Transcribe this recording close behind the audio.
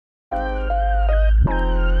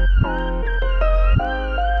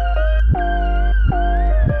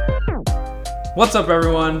What's up,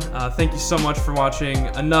 everyone? Thank you so much for watching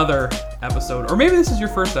another episode, or maybe this is your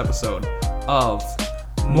first episode of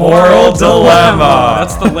Moral Dilemma.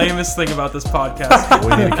 That's the lamest thing about this podcast.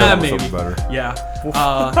 We need to come up with something better. Yeah.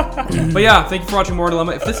 But yeah, thank you for watching Moral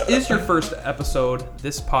Dilemma. If this is your first episode,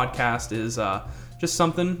 this podcast is just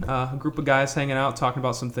something, a group of guys hanging out, talking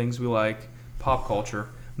about some things we like, pop culture,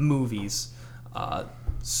 movies,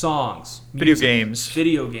 songs, music,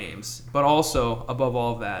 video games, but also, above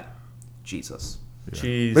all of that, Jesus.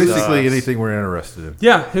 Yeah. Basically anything we're interested in.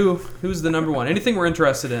 Yeah, who's the number one? Anything we're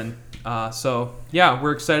interested in. So yeah,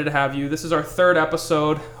 we're excited to have you. This is our third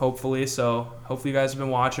episode, hopefully. So hopefully you guys have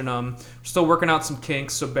been watching them. We're still working out some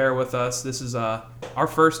kinks, so bear with us. This is our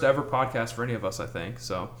first ever podcast for any of us, I think.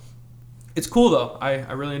 So it's cool though.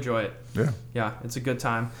 I really enjoy it. Yeah, it's a good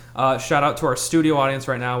time. Shout out to our studio audience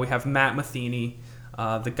right now. We have Matt Matheny,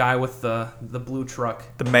 the guy with the blue truck,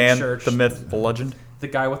 the man, church, the myth, the legend, the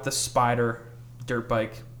guy with the spider dirt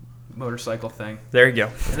bike motorcycle thing. There you go.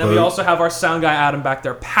 And then we also have our sound guy Adam back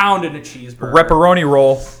there pounding a cheeseburger. Pepperoni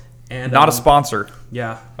roll. And not a sponsor.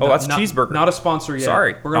 Yeah. Oh, that's cheeseburger. Not a sponsor yet.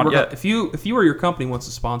 Sorry, We're gonna not yet. If you or your company wants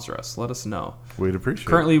to sponsor us, let us know. We'd appreciate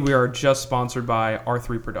Currently, we are just sponsored by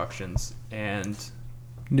R3 Productions and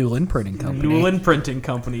Newland Printing Company. Newland Printing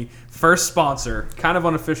Company. First sponsor. Kind of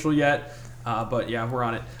unofficial yet, but yeah, we're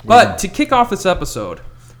on it. But to kick off this episode,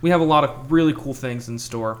 we have a lot of really cool things in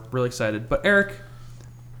store. Really excited. But Eric,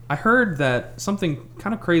 I heard that something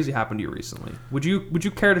kind of crazy happened to you recently. Would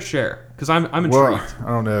you care to share? Because I'm intrigued. Well, I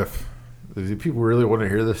don't know if people really want to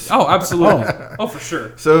hear this. Oh, absolutely. Oh, for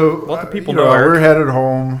sure. So, let the people know. We're headed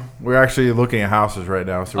home. We're actually looking at houses right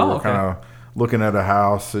now. So we're okay. kind of looking at a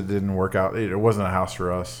house. It didn't work out. It wasn't a house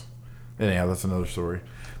for us. Anyhow, that's another story.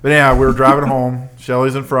 But anyhow, we were driving home.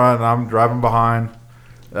 Shelly's in front, and I'm driving behind.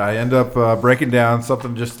 I end up breaking down.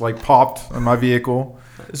 Something just like popped in my vehicle.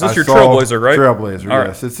 Is this your Trailblazer, right? Trailblazer, All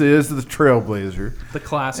yes. It is the Trailblazer. The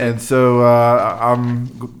classic. And so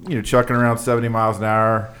I'm chucking around 70 miles an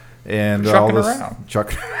hour. And Chucking all this, around?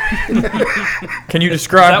 Chucking. Can you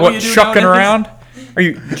describe what what you do chucking nowadays? around?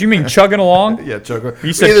 Do you mean chugging along? Yeah, chugging.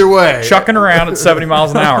 You said either way. chucking around at 70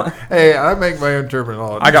 miles an hour. Hey, I make my own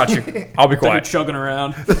terminology. I got you. I'll be You're quiet. chugging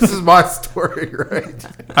around. This is my story, right?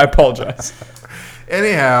 I apologize.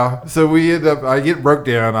 Anyhow, so I get broke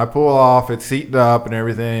down. I pull off. It's heating up and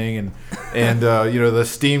everything, and the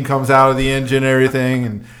steam comes out of the engine and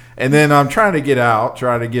everything, and then I'm trying to get out,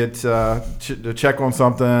 to check on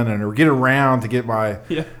something, or get around to get my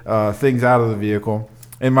things out of the vehicle.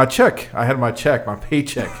 And my paycheck,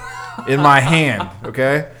 in my hand,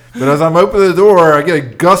 okay? But as I'm opening the door, I get a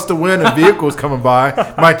gust of wind and vehicles coming by.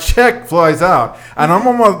 My check flies out, and I'm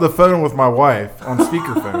on the phone with my wife on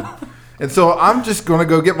speakerphone. And so I'm just going to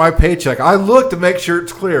go get my paycheck. I look to make sure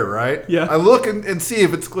it's clear, right? Yeah. I look and see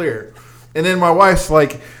if it's clear. And then my wife's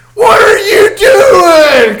like, "What are you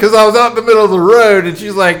doing?" Because I was out in the middle of the road, and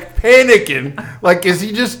she's like panicking. Like, is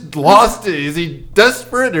he just lost it? Is he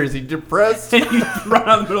desperate, or is he depressed? And you run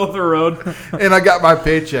out in the middle of the road. And I got my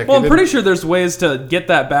paycheck. Well, I'm pretty sure there's ways to get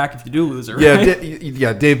that back if you do lose it, right?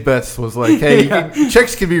 Yeah, Dave Betts was like, "Hey,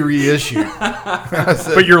 checks can be reissued." I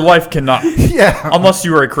said, But your life cannot. yeah. Unless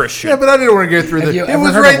you are a Christian. Yeah, but I didn't want to go through Have you It ever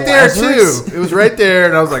was heard right of there, Lazarus? too. It was right there,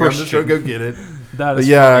 and I was like, I'm just Christian. going to go get it. That But is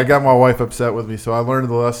yeah, funny. I got my wife upset with me, so I learned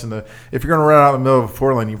the lesson that if you're going to run out in the middle of a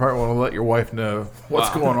 4-lane, you probably want to let your wife know what's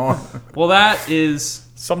going on. Well, that is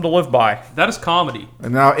Something to live by. comedy.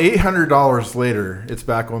 And now $800 later, it's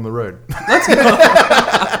back on the road.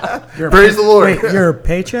 Your Praise the Lord. Wait, your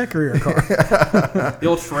paycheck or your car? The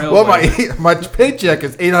old trail. Well, my paycheck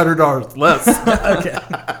is $800 less. Okay.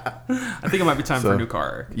 I think it might be time for a new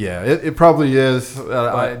car. Yeah, it probably is.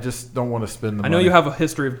 I just don't want to spend the I money. know you have a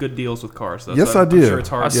history of good deals with cars, though. Yes, so I do. I'm sure it's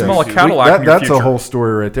hard. I to smell a do. Cadillac in your That's a future. whole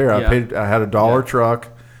story right there. Yeah. I had a dollar Yeah. truck.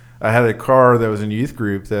 I had a car that was in youth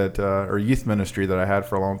group or youth ministry that I had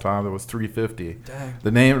for a long time that was $350. Dang.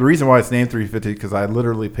 The reason why it's named $350 because I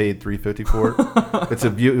literally paid $350 for it.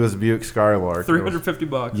 It was a Buick Skylark.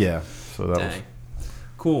 $350. Yeah, so that was. Dang.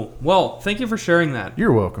 Cool. Well, thank you for sharing that.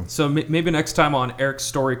 You're welcome. So maybe next time on Eric's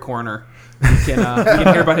Story Corner, we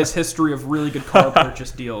can hear about his history of really good car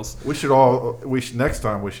purchase deals. Next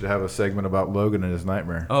time we should have a segment about Logan and his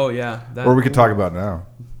nightmare, Oh yeah. or we could talk about it now.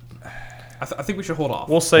 I think we should hold off.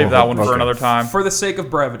 We'll save that one for Okay. another time. For the sake of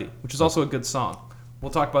brevity, which is also a good song. We'll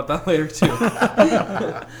talk about that later, too.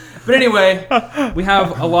 But anyway, we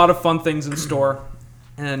have a lot of fun things in store.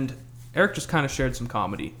 And Eric just kind of shared some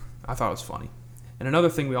comedy. I thought it was funny. And another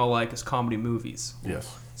thing we all like is comedy movies.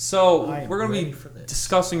 Yes. So I am we're going to ready be for this.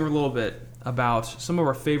 discussing a little bit about some of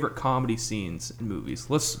our favorite comedy scenes in movies.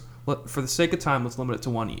 For the sake of time, let's limit it to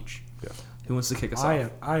one each. Yes. Who wants to kick us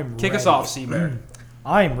off? I'm Kick us ready. off, Seabear.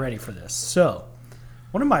 I am ready for this. So,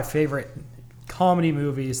 one of my favorite comedy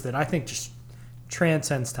movies that I think just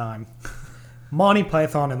transcends time. Monty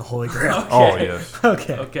Python and the Holy Grail. Oh yes.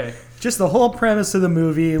 Okay. Okay. Just the whole premise of the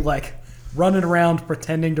movie, like running around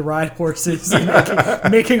pretending to ride horses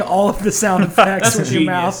and making all of the sound effects That's with your genius.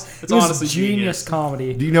 mouth. It's It was honestly genius genius.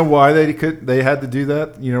 comedy. Do you know why they had to do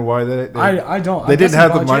that? You know why they I don't. they I'm didn't guessing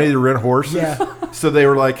have the budget. money to rent horses. Yeah. So they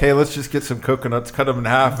were like, hey, let's just get some coconuts, cut them in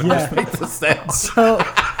half, and Yeah. just make the sound. So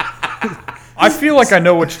I feel like I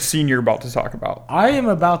know which scene you're about to talk about. I am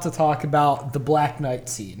about to talk about the Black Knight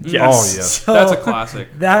scene. Yes. Oh, yes. So That's a classic.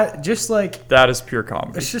 That just like That is pure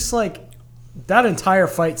comedy. it's just like that entire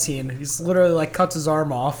fight scene. He's literally like cuts his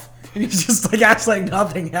arm off. And he's just like acts like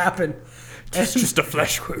nothing happened. It's just a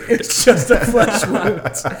flesh wound. It's just a flesh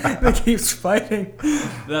wound. He keeps fighting.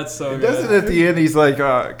 That's so good. Doesn't at the end he's like,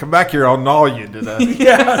 come back here, I'll gnaw you to death.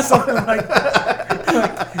 Yeah, something like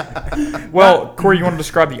that. Well, Corey, you want to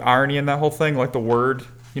describe the irony in that whole thing? Like the word,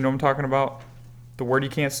 you know what I'm talking about? The word you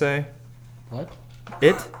can't say? What?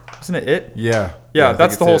 It? Isn't it it? Yeah. Yeah, I think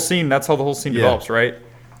that's it's the whole it. scene. That's how the whole scene Yeah. develops, right?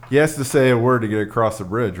 He has to say a word to get across the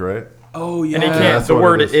bridge, right? Oh yeah. And he Yeah, can't. that's The what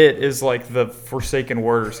word it it is. is like the forsaken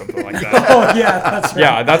word or something like that. Oh yeah, that's right.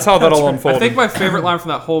 Yeah, that's how that'll unfold. I think my favorite line from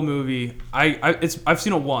that whole movie, I've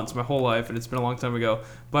seen it once my whole life, and it's been a long time ago.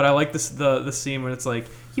 But I like the scene when it's like,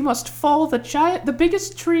 "You must follow the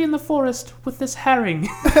biggest tree in the forest with this herring."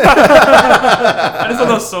 I just thought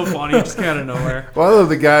that was so funny. It just came out of nowhere. Well, I love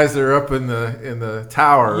the guys that are up in the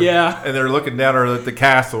tower. Yeah. And they're looking down at the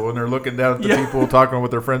castle, and they're looking down at the Yeah. people talking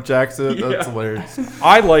with their French accent. That's Yeah. hilarious.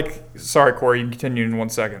 I like. Sorry, Corey. You can continue in 1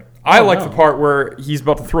 second. I like no. the part where he's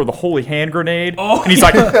about to throw the holy hand grenade, Oh, and he's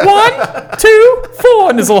like 1, 2, 4,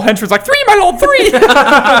 and his little henchman's like 3, my lord, 3.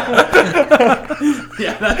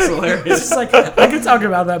 Yeah, that's hilarious. It's just like I could talk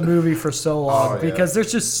about that movie for so long Oh, yeah. because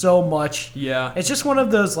there's just so much. Yeah, It's just one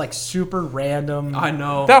of those like super random. I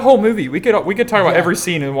know. That whole movie, we could talk about Yeah. every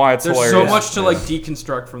scene and why it's There's hilarious. so much to like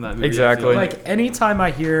deconstruct from that movie. I feel Exactly. Like anytime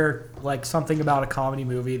I hear like something about a comedy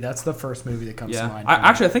movie, that's the first movie that comes to Yeah, mind.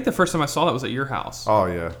 I think the first time I saw that was at your house Oh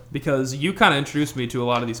yeah. because you kind of introduced me to a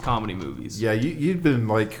lot of these comedy movies. Yeah, you'd been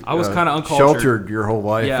like I was kinda uncultured. sheltered your whole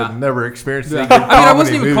life Yeah. and never experienced any I good mean, I wasn't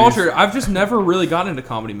comedy even movies. cultured. I've just never really gotten into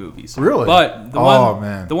comedy movies. Really? But the Oh, one,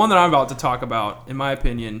 man. the one that I'm about to talk about, in my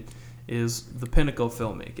opinion, is the pinnacle of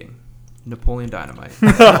filmmaking, Napoleon Dynamite.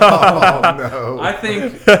 Oh no. I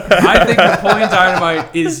think Napoleon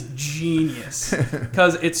Dynamite is genius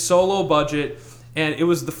because it's so low budget, and it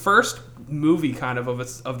was the first movie kind of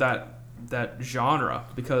that genre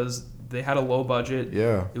because they had a low budget.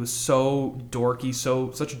 Yeah. It was so dorky,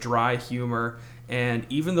 such dry humor, and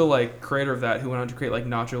even the like creator of that, who went on to create like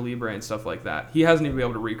Nacho Libre and stuff like that, he hasn't even been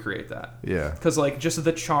able to recreate that. Yeah. Because like just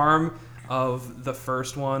the charm of the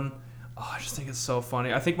first one, I just think it's so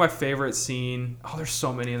funny. I think my favorite scene, there's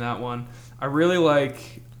so many in that one. I really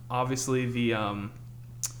like obviously the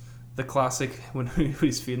classic when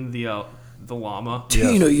he's feeding the llama.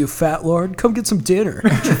 Tina, you fat lord, come get some dinner.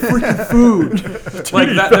 Like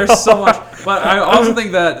that, there's so much. But I also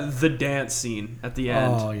think that the dance scene at the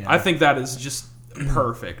end, Oh, yeah. I think that is just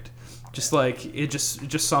perfect. Just like it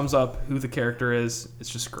just sums up who the character is. It's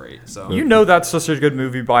just great. So You know that's such a good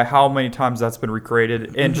movie by how many times that's been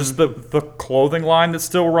recreated, and just the clothing line that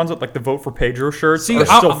still runs it, like the Vote for Pedro shirts, are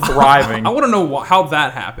still thriving. I want to know how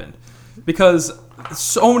that happened because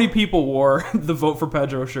so many people wore the Vote for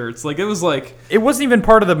Pedro shirts. Like it was like It wasn't even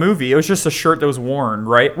part of the movie. It was just a shirt that was worn,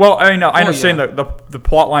 right? Well, I mean, I understand yeah. the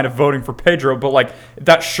plot line of voting for Pedro, but like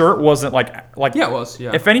that shirt wasn't like yeah, it was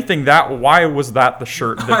yeah. If anything, why was that the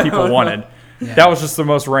shirt that people wanted? That was just the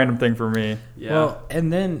most random thing for me. yeah. Well,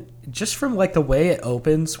 and then just from like the way it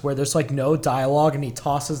opens, where there's like no dialogue, and he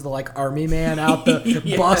tosses the like army man out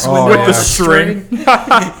the bus Oh, window yeah. with the string.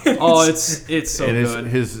 It's so And good.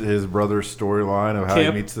 his brother's storyline of how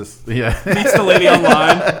Kip. he meets this. Yeah. Meets the lady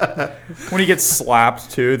online. When he gets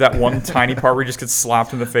slapped too, that one tiny part where he just gets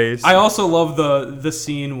slapped in the face. I also love the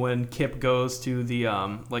scene when Kip goes to the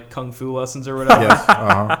like kung fu lessons or whatever. Yes.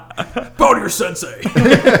 Uh-huh. Bow to your sensei.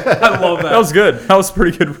 I love That was good. That was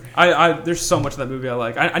pretty good. there's so much of that movie I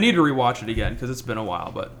like. I need to rewatch it again because it's been a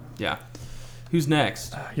while. But yeah, who's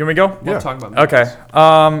next? You want me to go? Yeah. We'll talk about movies.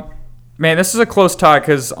 Okay. Man, this is a close tie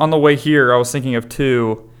because on the way here I was thinking of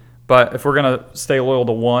two, but if we're gonna stay loyal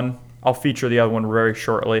to one, I'll feature the other one very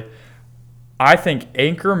shortly. I think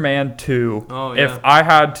Anchorman 2, Oh, yeah. if I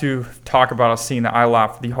had to talk about a scene that I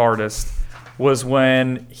laughed the hardest, was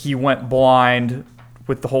when he went blind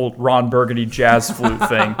with the whole Ron Burgundy jazz flute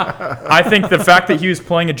thing. I think the fact that he was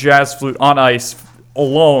playing a jazz flute on ice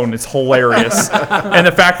alone is hilarious. And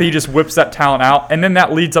the fact that he just whips that talent out. And then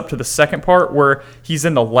that leads up to the second part where he's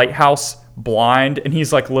in the lighthouse blind and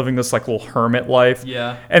he's like living this like little hermit life.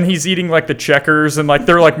 Yeah. And he's eating like the checkers and like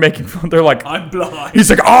they're like making fun. They're like, I'm blind. he's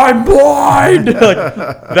like, I'm blind. Like,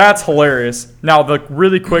 that's hilarious. Now, the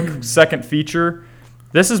really quick second feature,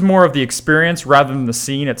 this is more of the experience rather than the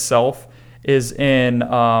scene itself, is in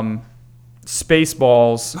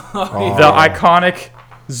Spaceballs, the iconic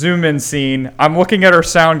zoom in scene. I'm looking at our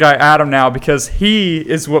sound guy Adam now because he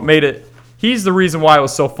is what made it. He's the reason why it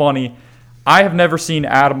was so funny. I have never seen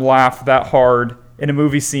Adam laugh that hard in a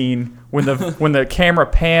movie scene when the camera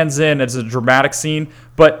pans in as a dramatic scene,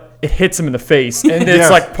 but it hits him in the face and it's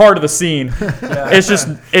like part of the scene. It's just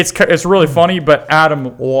it's really funny, but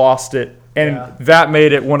Adam lost it. And that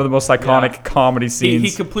made it one of the most iconic comedy scenes.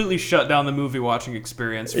 He completely shut down the movie watching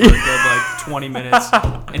experience for a good like 20 minutes.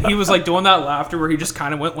 And he was like doing that laughter where he just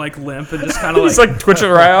kind of went like limp and just kind of He's like twitching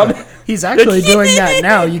around. He's actually doing that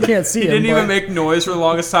now. You can't see he him. didn't even make noise for the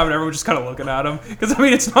longest time and everyone was just kind of looking at him. Because, I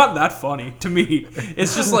mean, it's not that funny to me.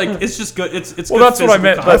 It's just like, it's just good. It's Well, good that's what I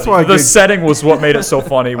meant. That's why the setting was what made it so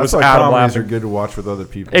funny. Was That's why Adam comedies laughing. are good to watch with other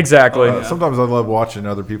people. Exactly. Sometimes I love watching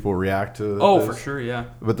other people react to Oh, this. for sure, yeah.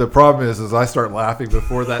 But the problem is I start laughing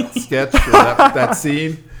before that sketch or that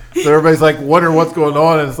scene. So everybody's like wondering what's going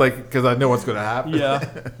on, and it's like because I know what's going to happen. Yeah.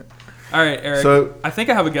 All right, Eric. So- I think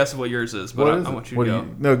I have a guess of what yours is, but I want you to go.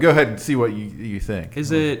 No, go ahead and see what you think.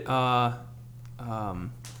 Is it,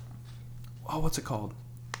 what's it called?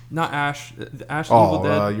 Not Ash. Ash the Evil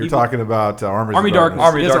Dead. You're talking about Army Darkness.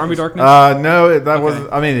 Army Is it Darkness. Army Darkness? No, that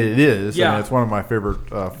wasn't. I mean, it is. Yeah. I mean, it's one of my favorite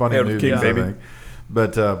funny Yeah, movies. King, I baby. think.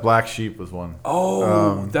 But Black Sheep was one.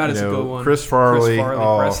 Oh, that is a good one. Chris Farley.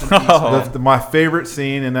 rest in peace, man. My favorite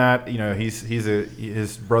scene in that,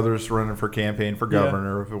 his brother's running for campaign for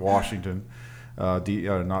governor of Washington,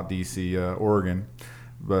 not D.C., Oregon.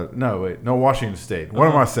 But no, Washington State. What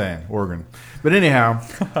am I saying? Oregon. But anyhow,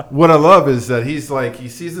 what I love is that he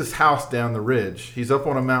sees this house down the ridge. He's up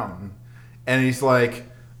on a mountain, and he's like,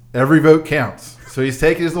 every vote counts. So he's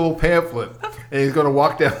taking his little pamphlet, and he's going to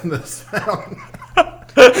walk down this mountain.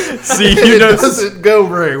 See, It doesn't go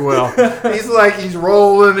very well. He's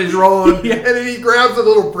rolling, and then he grabs a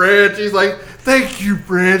little branch. He's like, "Thank you,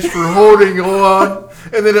 branch, for holding on."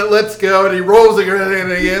 And then it lets go, and he rolls again.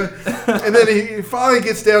 And then he finally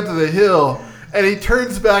gets down to the hill, and he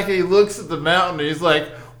turns back and he looks at the mountain. And he's like,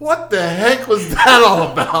 "What the heck was that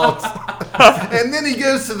all about?" And then he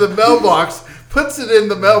goes to the mailbox, puts it in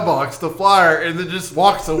the mailbox, the flyer, and then just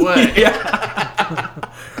walks away.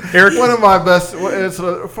 Eric, One of my best. It's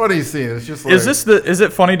a funny scene. It's just like, is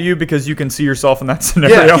it funny to you because you can see yourself in that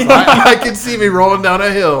scenario? yeah, I can see me rolling down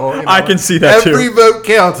a hill. I can see that Every too. vote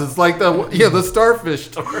counts. It's like the starfish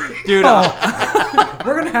story. Dude,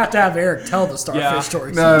 We're going to have Eric tell the starfish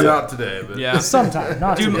story. No, not today. But yeah. Sometime,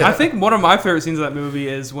 not Dude, today. I think one of my favorite scenes of that movie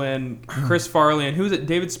is when Chris Farley and who's it,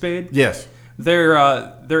 David Spade? yes.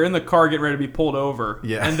 They're in the car getting ready to be pulled over.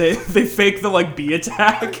 Yeah. And they fake the like bee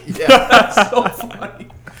attack. Yeah. That's so funny.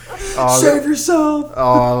 Save yourself.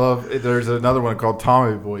 Oh, I love it. There's another one called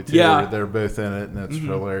Tommy Boy too. Yeah. They're both in it, and that's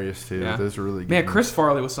hilarious too. Yeah. Those are really good. Man, Chris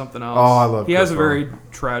Farley was something else. Oh, I love He Chris has a Farley. very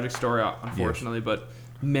tragic story, unfortunately, but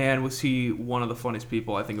man, was he one of the funniest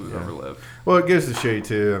people I think we've ever lived. Well, it goes to show you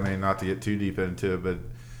too. I mean, not to get too deep into it, but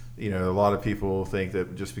a lot of people think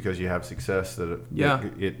that just because you have success that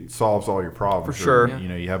it solves all your problems. For sure. Or,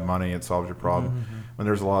 you have money, it solves your problem. When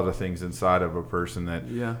there's a lot of things inside of a person that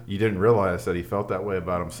you didn't realize that he felt that way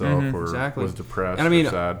about himself or was depressed and I mean, or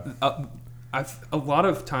sad. a lot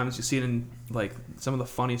of times you see it in like some of the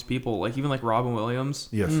funniest people, like even like Robin Williams.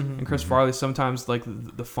 Yes. And Chris Farley. Sometimes like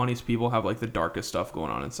the funniest people have like the darkest stuff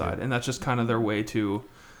going on inside, and that's just kind of their way to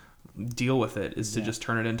deal with it is to just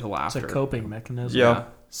turn it into laughter. It's a coping mechanism. Yeah.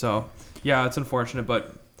 So it's unfortunate,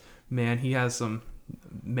 but man, he has some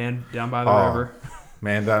man down by the river.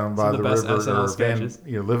 Man down by Some of the the best river, SNL or sketches.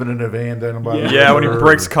 living in a van down by the river. Yeah, when he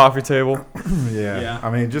breaks a coffee table. Yeah. I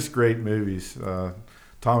mean, just great movies.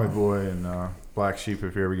 Tommy Boy and Black Sheep,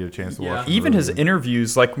 if you ever get a chance to watch them. Even his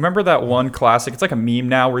interviews, like remember that one classic? It's like a meme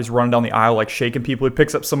now where he's running down the aisle like shaking people. He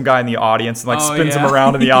picks up some guy in the audience and like spins him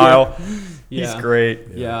around in the aisle. He's great.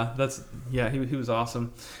 Yeah, he was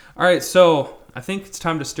awesome. All right, so I think it's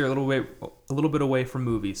time to steer a little bit away from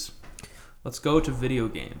movies. Let's go to video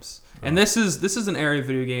games. And this is an area of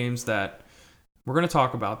video games that we're going to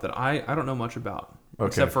talk about that I don't know much about,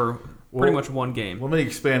 except for pretty much one game. Let me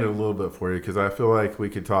expand it a little bit for you because I feel like we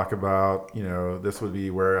could talk about, this would be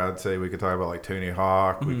where I'd say we could talk about like Tony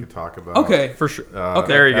Hawk. We could talk about for sure. Okay,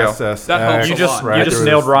 there you go. SSX, That helps You a just lot. you just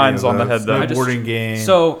nailed Ryan's on the head though. Snowboarding game.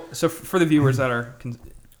 So for the viewers that are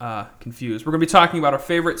confused. We're going to be talking about our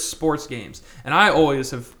favorite sports games. And I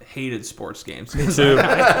always have hated sports games. Me too.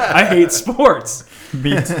 I hate sports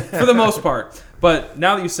Me too. for the most part. But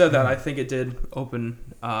now that you said that, I think it did open.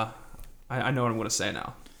 I know what I'm going to say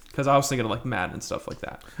now. Because I was thinking of like Madden and stuff like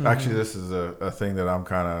that. Actually, this is a thing that I'm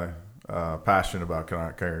kind of passionate about. Can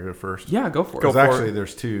I go first? Yeah, go for it. Because actually,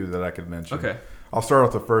 there's two that I could mention. Okay. I'll start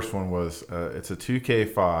with the first one. Was it's a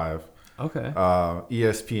 2K5 Okay.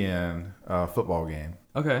 ESPN football game.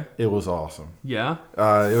 Okay. It was awesome. Yeah. It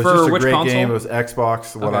was For just a which great console? game. It was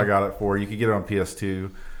Xbox, what I Okay. got it for. You could get it on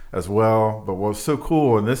PS2 as well. But what was so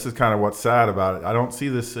cool, and this is kind of what's sad about it, I don't see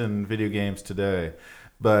this in video games today,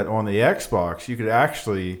 but on the Xbox, you could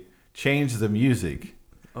actually change the music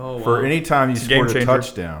Oh, wow. for any time you It's a game scored a changer.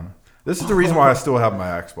 touchdown. This is the reason why I still have my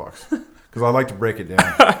Xbox. Because I like to break it down.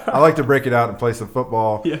 I like to break it out and play some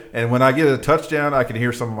football. Yeah. And when I get a touchdown, I can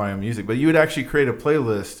hear some of my own music. But you would actually create a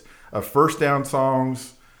playlist of first down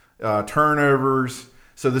songs, turnovers.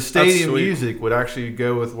 So the stadium sweet. music would actually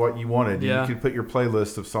go with what you wanted. Yeah. You could put your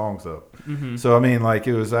playlist of songs up. Mm-hmm. So, I mean, like,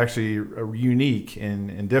 it was actually unique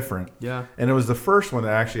and different. Yeah. And it was the first one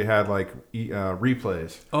that actually had, like,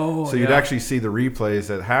 replays. Oh, So you'd yeah. actually see the replays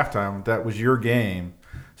at halftime. That was your game.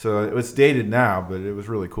 So it was dated now, but it was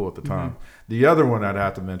really cool at the time. The other one I'd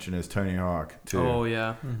have to mention is Tony Hawk, too. Oh,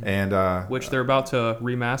 yeah. And Which they're about to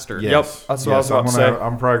remaster. yes, Yep, that's what I was about to say.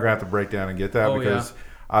 I'm probably going to have to break down and get that Oh, because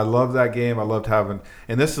I love that game. I loved having –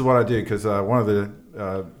 and this is what I did because one of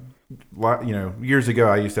the years ago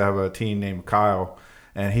I used to have a teen named Kyle,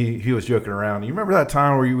 and he was joking around. You remember that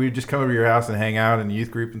time where we would just come over to your house and hang out in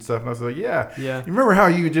youth group and stuff? And I was like, yeah. Yeah. You remember how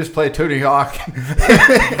you would just play Tony Hawk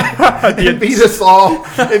and beat us all?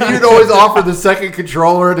 And you'd always offer the second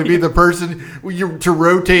controller to be the person to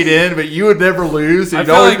rotate in, but you would never lose. I You'd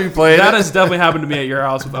feel always like be playing that it. has definitely happened to me at your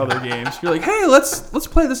house with other games. You're like, hey, let's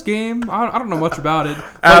play this game. I don't know much about it.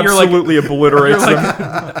 But Absolutely you're obliterates like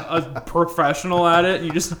them. a professional at it. And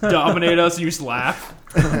you just dominate us. And you just laugh.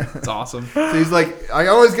 It's awesome. So he's like, I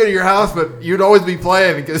always go to your house, but you'd always be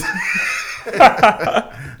playing because.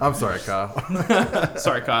 I'm sorry, Kyle.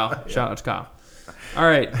 Sorry, Kyle. Shout out to Kyle. All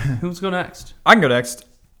right, who's go next? I can go next.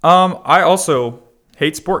 I also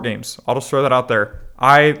hate sport games. I'll just throw that out there.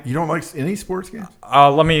 You don't like any sports games?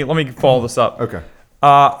 Let me follow this up. Okay.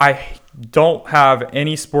 I don't have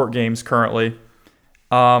any sport games currently.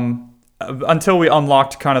 Until we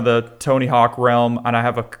unlocked kind of the Tony Hawk realm, and I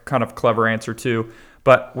have a kind of clever answer too.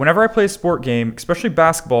 But whenever I play a sport game, especially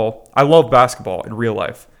basketball, I love basketball in real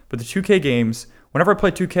life. But the 2K games, whenever I play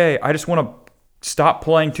 2K, I just want to stop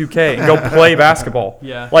playing 2K and go play basketball.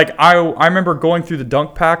 Yeah. Like I remember going through the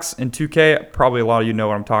dunk packs in 2K. Probably a lot of you know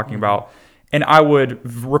what I'm talking about. And I would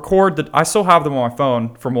record I still have them on my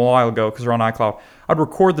phone from a while ago because they're on iCloud. I'd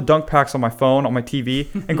record the dunk packs on my phone, on my TV,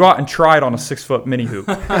 and go out and try it on a 6-foot mini hoop.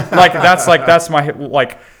 That's my,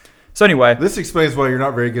 like, so anyway. This explains why you're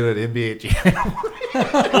not very good at NBA Jam.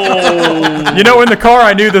 You know, in the car,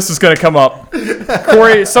 I knew this was going to come up.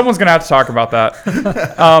 Corey, someone's going to have to talk about that.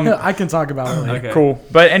 I can talk about it later. Okay. Cool.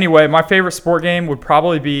 But anyway, my favorite sport game would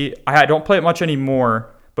probably be, I don't play it much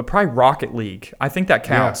anymore, but probably Rocket League. I think that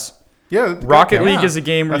counts. Yeah. Rocket yeah. League is a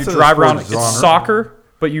game where That's you a drive around. sports It's genre. soccer,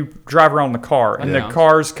 but you drive around in the car, and Yeah. the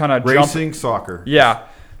cars kind of jump. Racing soccer. Yeah.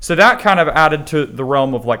 So that kind of added to the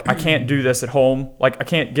realm of like, I can't do this at home. Like, I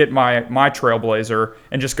can't get my Trailblazer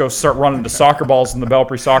and just go start running to soccer balls in the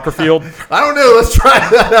Belpre soccer field. I don't know. Let's try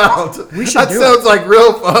that out. That do sounds like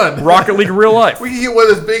real fun. Rocket League in real life. We can get one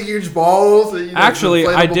of those big, huge balls. Actually,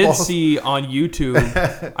 I inflatable did balls. see on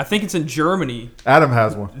YouTube. I think it's in Germany. Adam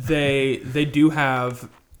has one. They do have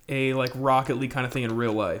a like Rocket League kind of thing in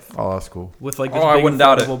real life Oh, that's cool. with like this Oh, I big wouldn't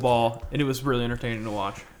doubt it. inflatable ball, and it was really entertaining to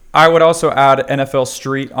watch. I would also add NFL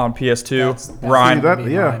Street on PS2. That's Ryan, See, that- gonna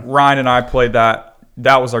be yeah. mine. Ryan and I played that.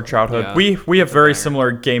 That was our childhood. Yeah. We have very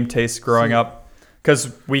similar game tastes growing up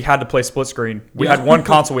because we had to play split screen. We Yeah. had one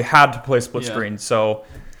console. We had to play split Yeah. screen. So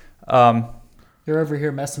You're over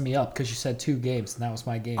here messing me up because you said 2 games, and that was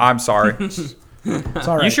my game. I'm sorry. It's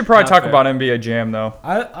all right. You should probably Not talk fair. about NBA Jam though.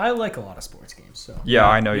 I like a lot of sports games. So Yeah,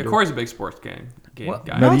 I know Yeah, you. Corey's a big sports game What?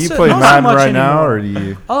 guy. Now, Not do you so- play not so Madden much right now, anymore. or do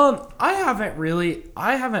you?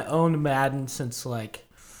 I haven't owned Madden since like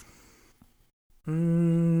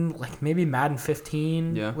maybe Madden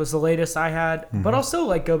 15 Yeah. was the latest I had. But I'll still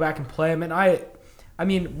like go back and play them, and I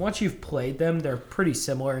mean, once you've played them, they're pretty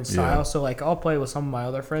similar in style. Yeah. So like I'll play with some of my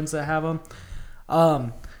other friends that have them.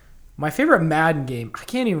 My favorite Madden game, I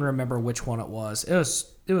can't even remember which one it was. It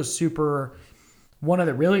was super one of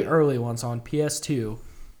the really early ones on PS2.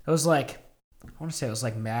 It was like I want to say it was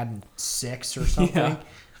like Madden 6 or something.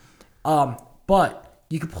 Yeah. But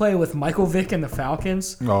you could play with Michael Vick and the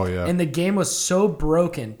Falcons. Oh yeah. And the game was so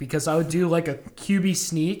broken because I would do like a QB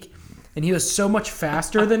sneak, and he was so much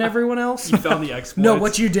faster than everyone else. You found the exploits. No,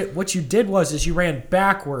 what you did was you ran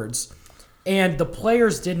backwards, and the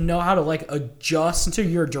players didn't know how to like adjust to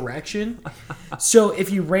your direction. So if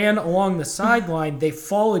you ran along the sideline, they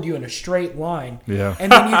followed you in a straight line. Yeah.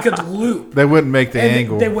 And then you could loop. They wouldn't make the And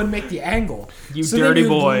angle. They wouldn't make the angle. You so dirty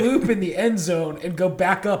then you'd boy. loop in the end zone and go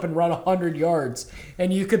back up and run 100 yards,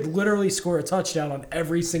 and you could literally score a touchdown on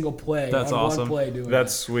every single play. That's on awesome. One play doing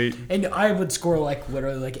That's it. sweet. And I would score like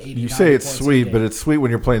literally like 80. You say it's points a sweet, game. but it's sweet when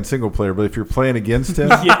you're playing single player. But if you're playing against him,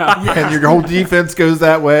 Yeah. and your whole defense goes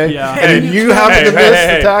that way, Yeah. and then you happen to miss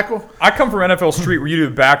the tackle. I come from NFL Street where you do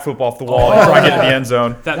the backflip off the wall and try to get to the end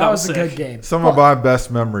zone. that was a sick. good game. Some of my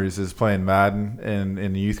best memories is playing Madden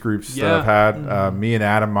in the youth groups that I've had. Me and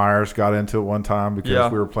Adam Myers got into it one time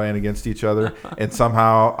because we were playing against each other, and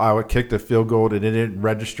somehow I would kick the field goal and it didn't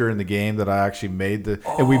register in the game that I actually made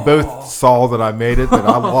and we both saw that I made it, but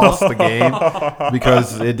I lost the game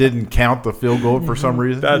because it didn't count the field goal for some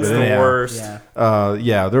reason. That's But the anyhow, worst.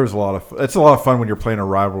 Yeah. there was a lot of. It's a lot of fun when you're playing a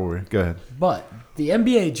rivalry. Go ahead. But the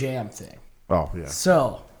NBA Jam thing. Oh yeah.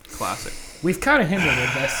 So Classic. we've kind of hinted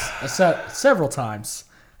at this several times.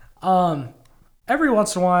 Every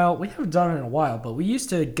once in a while, we haven't done it in a while, but we used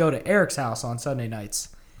to go to Eric's house on Sunday nights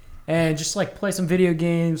and just like play some video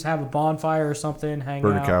games, have a bonfire or something, hang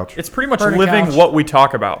Burn out. a couch. It's pretty much Burn a living couch. what we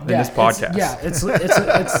talk about in this it's- podcast. Yeah, it's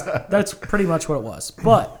that's pretty much what it was.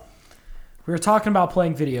 But we were talking about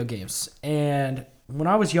playing video games, and when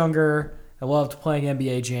I was younger, I loved playing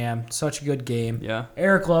NBA Jam. Such a good game. Yeah.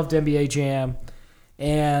 Eric loved NBA Jam,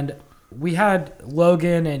 and we had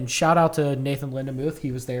Logan, and shout out to Nathan Lindemuth.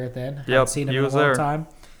 He was there then. Hadn't Yep, seen him he in a was long there. time.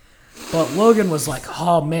 But Logan was like,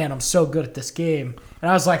 "Oh man, I'm so good at this game," and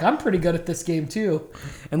I was like, "I'm pretty good at this game too."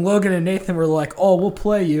 And Logan and Nathan were like, "Oh, we'll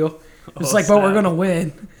play you." It's like, but we're gonna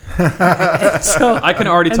win. And so, I can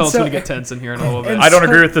already tell and it's so- going to get tense in here in a little bit. and I don't So-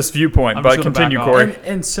 agree with this viewpoint, I'm but just gonna continue, back off. Corey.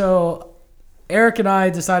 And so Eric and I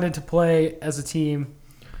decided to play as a team,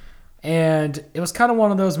 and it was kind of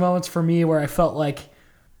one of those moments for me where I felt like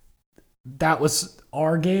that was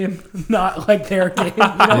our game, not like their game. You know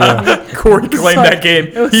what I mean? Corey It's claimed like- that game.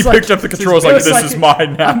 it was He like- picked up the controls it like, was this like- is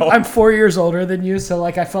mine now. I'm 4 years older than you, so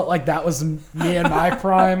like I felt like that was me in my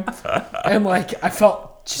prime, and like I felt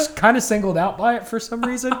just kind of singled out by it for some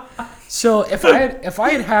reason. So if I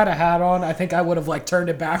had a hat on, I think I would have like turned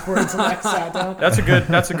it backwards and like sat down. That's a good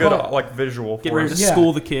But- like visual Get for ready to us. Yeah.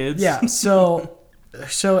 school the kids. Yeah. So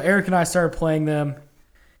Eric and I started playing them,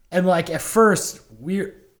 and like at first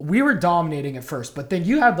we were dominating at first, but then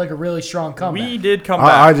you had like a really strong comeback. We did come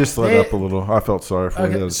I back. just let They- up a little. I felt sorry for the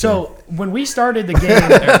Okay, other so when we started the game,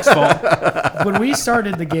 Eric's fault. when we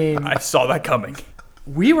started the game, I saw that coming.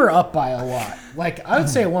 we were up by a lot. Like I would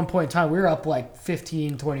say at one point in time, we were up like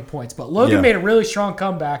 15, 20 points. But Logan Yeah. made a really strong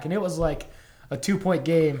comeback, and it was like a 2-point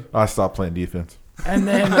game. I stopped playing defense. And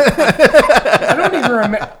then I don't even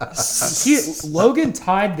remember. Logan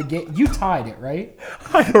tied the game. You tied it, right?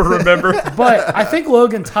 I don't remember. But I think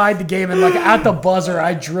Logan tied the game, and like at the buzzer,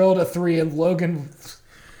 I drilled a 3, and Logan.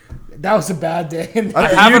 That was a bad day. And I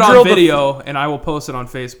have You it on drilled the- video, and I will post it on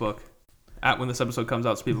Facebook when this episode comes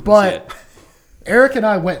out so people can see it. but Eric and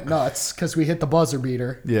I went nuts because we hit the buzzer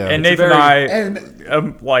beater. Yeah. And It's a Nathan very-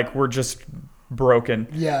 and I, like, were just broken.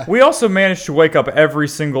 Yeah. We also managed to wake up every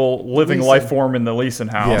single living Leeson. life form in the Leeson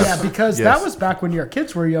house. Yes. Yeah, because Yes. that was back when your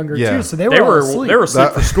kids were younger Yeah. too, so they were They all were asleep.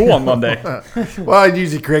 asleep for school on Monday. well, I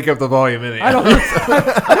usually crank up the volume anyway. I don't.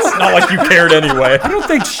 It's not like you cared anyway. I don't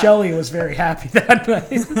think Shelly was very happy that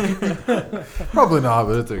night. Probably not,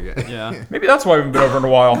 but it's okay. Yeah. Maybe that's why we haven't been over in a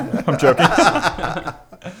while. I'm joking.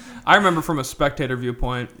 I remember from a spectator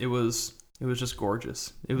viewpoint, it was just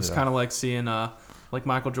gorgeous. It was kind of like seeing like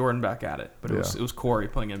Michael Jordan back at it, but it was Corey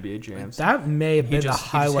playing NBA jams. That may have been just- the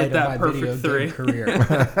he just highlight hit that of my video perfect game three.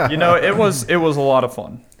 career. You know, it was a lot of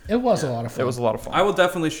fun. It was a lot of fun. It was a lot of fun. I will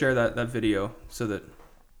definitely share that video so that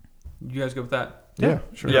you guys go with that. Yeah,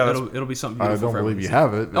 sure. Yeah, that's- it'll be something I beautiful. don't for believe you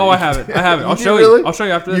everyone have it. to see. Oh, I have it. I'll do show really? you. I'll show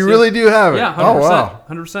you after this. You yeah. really do have it. Yeah, 100%. Oh, wow.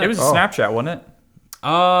 100%. It was a Snapchat, wasn't it?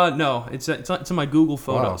 No, it's in my Google Wow.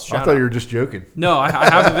 Photos. I Shout thought out. you were just joking. No, I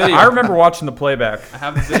have the video. I remember watching the playback. I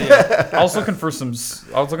have the video. I was looking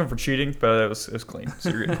for cheating, but it was clean. So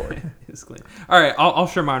you're good, Corey. It's clean. All right, I'll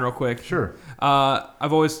share mine real quick. Sure.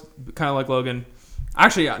 I've always kind of like Logan.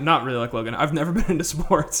 Actually, not really like Logan. I've never been into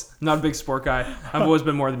sports. I'm not a big sport guy. I've always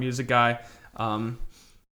been more the music guy.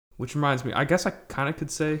 Which reminds me, I guess I kind of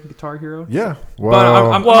could say Guitar Hero. Yeah. But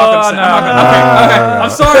Well, I'm not gonna say. I'm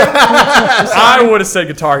sorry. I would have said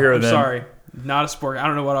Guitar Hero I'm then. sorry. Not a sport. I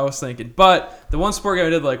don't know what I was thinking. But the one sport game I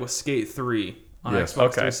did like was Skate 3. on Yes.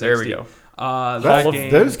 Xbox Okay, 360. there we go.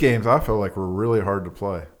 Those games I feel like were really hard to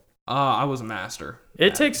play. I was a master.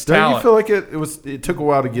 It takes Don't talent. you feel like it took a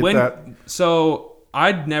while to get that? So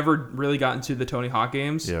I'd never really gotten to the Tony Hawk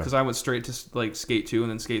games Yeah. because I went straight to like Skate 2 and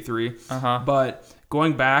then Skate 3. But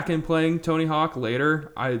Going back and playing Tony Hawk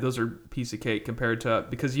later, those are piece of cake compared to,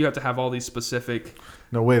 because you have to have all these specific.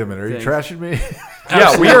 No, wait a minute. Are you trashing me?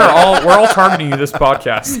 yeah, we're all targeting you this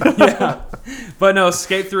podcast. Yeah, but no,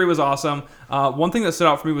 Skate 3 was awesome. One thing that stood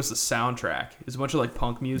out for me was the soundtrack. It's a bunch of like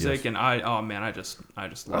punk music, and I just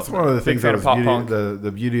love That's it. one of the things fan that of was pop beauty, punk.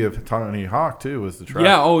 the beauty of Tony Hawk too was the track.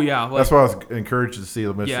 Yeah, oh yeah. Like, that's why I was encouraged to see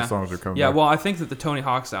most of the songs are coming. Yeah, back. well, I think that the Tony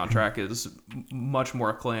Hawk soundtrack is much more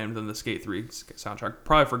acclaimed than the Skate 3 soundtrack,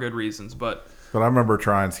 probably for good reasons, but I remember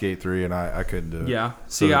trying Skate 3 and I couldn't do it. Yeah.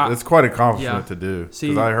 So See, it's quite an accomplishment to do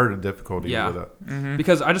because I heard the difficulty with it.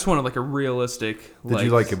 Because I just wanted like a realistic. Did you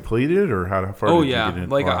like complete it or how far? Oh did yeah, you get in?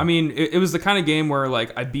 like Wow. I mean, it was the kind of game where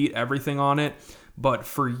like I beat everything on it, but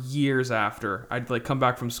for years after, I'd like come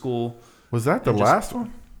back from school. Was that the last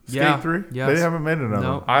one? Yeah. Skate 3? Yes. They haven't made another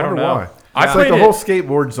No. one. I don't know. Why. I It's like played the it- whole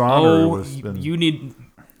skateboard genre was. You need.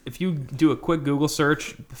 If you do a quick Google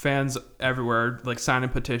search, fans everywhere like signing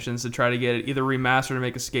petitions to try to get it either remastered or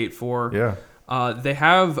make a Skate 4. Yeah. They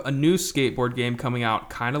have a new skateboard game coming out,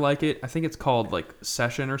 kind of like it. I think it's called like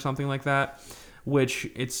Session or something like that. Which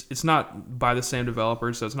it's not by the same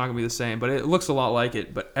developer, so it's not gonna be the same. But it looks a lot like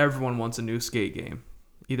it. But everyone wants a new skate game,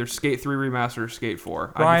 either Skate 3 remastered or Skate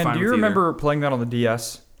 4. Ryan, do you remember playing that on the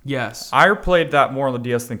DS? Yes. I played that more on the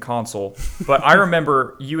DS than console, but I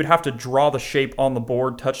remember you would have to draw the shape on the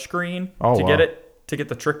board touchscreen to get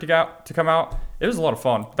the trick to come out. It was a lot of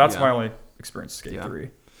fun. That's my only experience with Skate 3.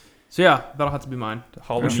 So yeah, that'll have to be mine.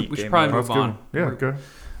 We should probably move on. Yeah, okay.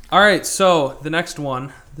 All right, so the next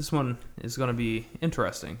one. This one is going to be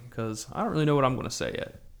interesting because I don't really know what I'm going to say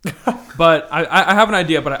yet. But I have an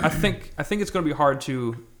idea, but I think it's going to be hard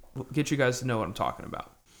to get you guys to know what I'm talking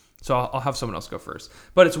about. So I'll have someone else go first.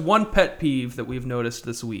 But it's one pet peeve that we've noticed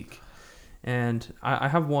this week. And I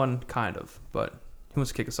have one kind of, but who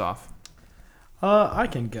wants to kick us off? I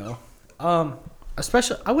can go.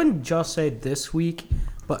 Especially, I wouldn't just say this week,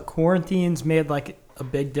 but quarantine's made like a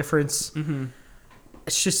big difference. Mm-hmm.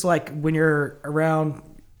 It's just like when you're around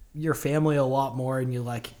your family a lot more and you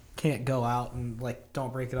like can't go out and like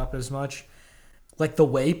don't break it up as much. Like the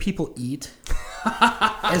way people eat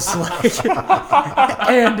is like,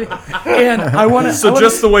 and I want to.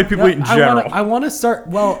 Just the way people eat in general. I want to start.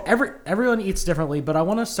 Well, everyone eats differently, but I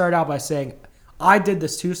want to start out by saying I did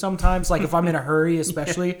this too sometimes. Like if I'm in a hurry,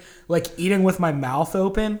 especially like eating with my mouth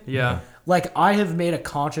open. Yeah. Like I have made a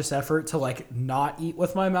conscious effort to like not eat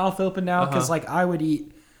with my mouth open now because like I would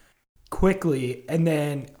eat quickly and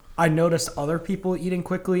then I noticed other people eating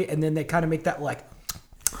quickly and then they kind of make that like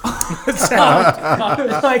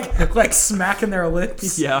sound like smacking their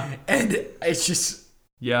lips. Yeah. And it's just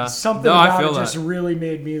something no, about it just really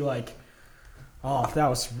made me like, oh, that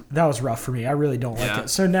was rough for me. I really don't like it.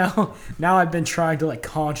 So now I've been trying to like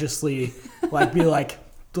consciously like be like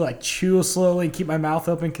chew slowly and keep my mouth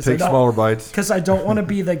open because Take smaller bites. Because I don't want to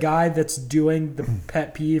be the guy that's doing the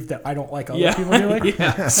pet peeve that I don't like other people doing.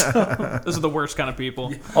 Yeah. So, those are the worst kind of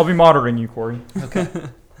people. I'll be monitoring you, Corey. Okay. All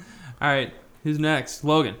right. Who's next?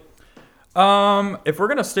 Logan. If we're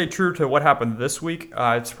gonna stay true to what happened this week,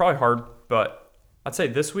 it's probably hard, but I'd say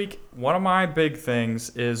this week one of my big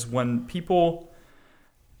things is when people.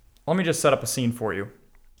 Let me just set up a scene for you.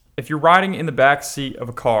 If you're riding in the back seat of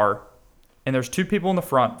a car, and there's two people in the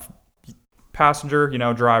front, passenger,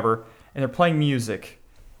 driver, and they're playing music.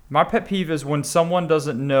 My pet peeve is when someone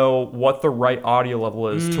doesn't know what the right audio level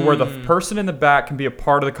is to where the person in the back can be a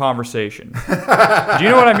part of the conversation. Do you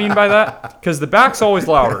know what I mean by that? Because the back's always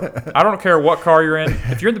louder. I don't care what car you're in.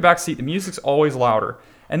 If you're in the back seat, the music's always louder.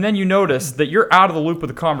 And then you notice that you're out of the loop of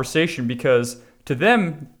the conversation because to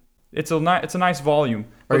them, it's a nice volume.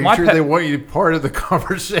 Are But you sure they want you to be part of the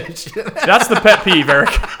conversation? That's the pet peeve, Eric.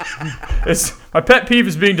 My pet peeve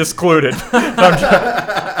is being discluded.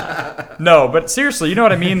 No, but seriously, you know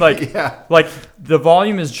what I mean? Like, like the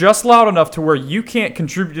volume is just loud enough to where you can't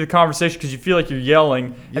contribute to the conversation because you feel like you're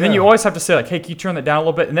yelling. And then you always have to say, like, hey, can you turn that down a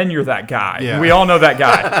little bit? And then you're that guy. Yeah. We all know that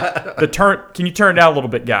guy. Can you turn it down a little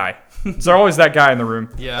bit guy? There's always that guy in the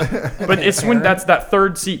room. Yeah. But it's when that's that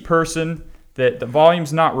third seat person that the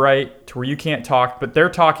volume's not right to where you can't talk, but they're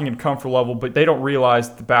talking at comfort level, but they don't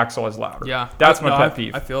realize the back's always louder. Yeah. That's my pet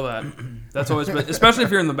peeve. I feel that. That's always been, especially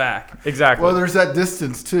if you're in the back. Exactly. Well, there's that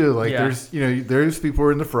distance too. Like there's people who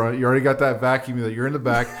are in the front. You already got that vacuum that you're in the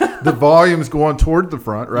back. The volume's going toward the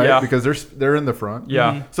front, right? Yeah. Because they're in the front.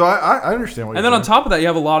 Yeah. So I understand what And then on top of that, you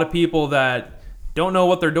have a lot of people that don't know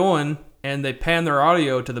what they're doing and they pan their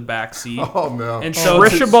audio to the back seat. Oh no! And so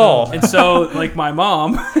Trisha Ball. And so, like my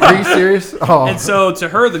mom. Are you serious? Oh. And so to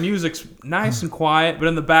her, the music's nice and quiet, but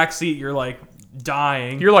in the back seat, you're like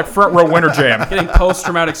dying. You're like front row Winter Jam. Getting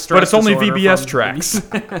post-traumatic stress. But it's only disorder VBS from- tracks.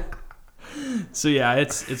 So yeah,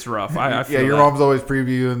 it's rough. I feel your that. mom's always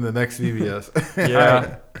previewing the next VBS. All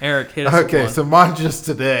right, Eric, hit us with Okay, one. so mine just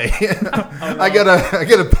today. I got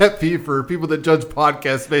a pet peeve for people that judge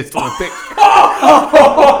podcasts based on a picture.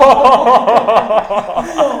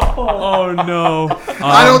 Oh no!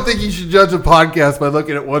 I don't think you should judge a podcast by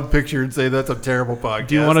looking at one picture and say that's a terrible podcast.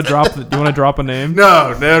 Do you want to drop a name?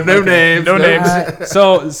 No names. No names.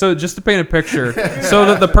 So just to paint a picture, so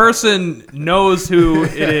that the person knows who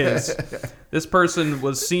it is. This person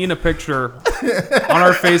was seeing a picture on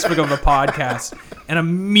our Facebook of the podcast and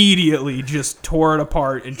immediately just tore it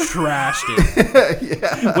apart and trashed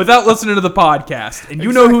it without listening to the podcast. And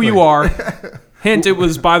you know who you are. Hint, it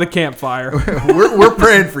was by the campfire. We're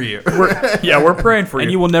praying for you. We're praying for you.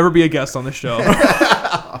 And you will never be a guest on the show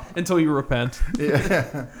until you repent.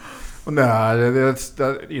 Yeah. No,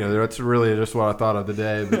 that's really just what I thought of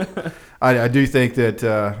today. But I do think that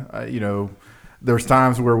there's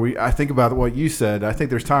times where I think about what you said. I think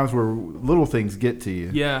there's times where little things get to you.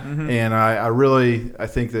 Yeah. Mm-hmm. And I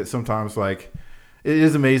think that sometimes like it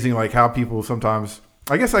is amazing like how people sometimes.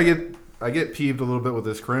 I guess I get peeved a little bit with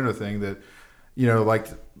this Corona thing that like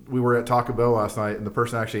we were at Taco Bell last night and the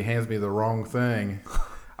person actually hands me the wrong thing.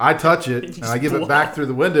 I touch it and I give it back through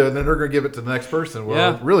the window and then they're going to give it to the next person.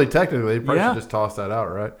 Well, really technically, you probably should just toss that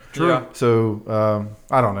out, right? True. Yeah. So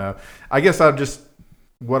I don't know. I guess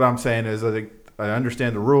what I'm saying is I think I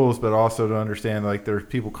understand the rules, but also to understand like there's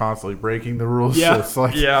people constantly breaking the rules. Yeah. So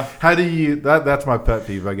it's like, how do you? That's my pet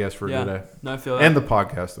peeve, I guess, for today. No, I feel that. And the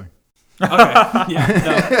podcasting. Okay. Yeah.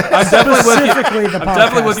 No. I'm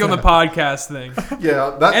definitely with you on the podcast thing.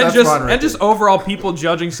 Yeah. That's mine right and just overall people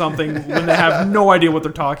judging something when they have no idea what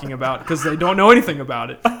they're talking about because they don't know anything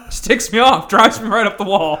about it. Just ticks me off, drives me right up the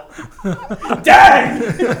wall. Dang!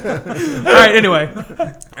 All right. Anyway. All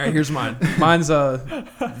right. Here's mine. Mine's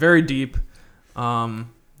very deep. Gonna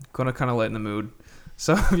kind of lighten the mood.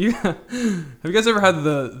 So have you guys ever had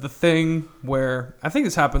the thing where I think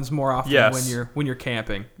this happens more often when you're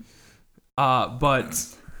camping, but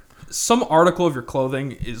some article of your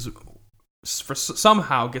clothing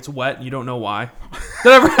somehow gets wet and you don't know why.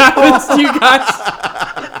 That ever happens to you guys?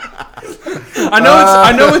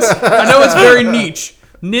 I know it's very niche.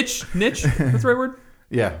 That's the right word?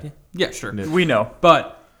 Yeah, sure. Niche. We know.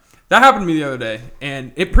 But that happened to me the other day,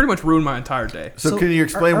 and it pretty much ruined my entire day. So can you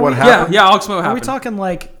explain are what we- happened? Yeah, I'll explain what Are we happened. talking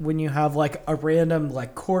like when you have like a random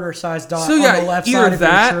like quarter-sized dot So on yeah, the left either side of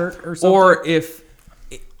that your shirt or something? or if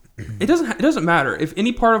it doesn't matter if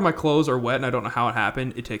any part of my clothes are wet and I don't know how it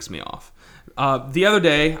happened, it takes me off. The other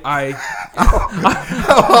day, I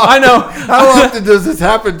know. How often does this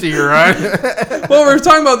happen to you, Ryan? Well, we were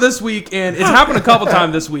talking about this week, and it's happened a couple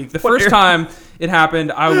times this week. The first time it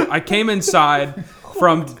happened, I came inside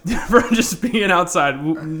from just being outside.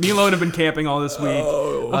 Me and Logan have been camping all this week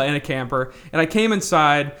in a camper, and I came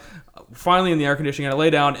inside finally in the air conditioning, and I lay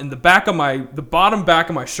down, and the bottom back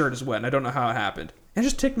of my shirt is wet, and I don't know how it happened. It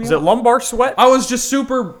just ticked me off. Is it lumbar sweat? I was just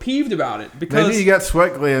super peeved about it because Maybe you got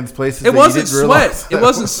sweat glands places. it that wasn't you didn't realize. sweat. It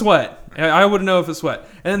wasn't sweat. I wouldn't know if it's sweat.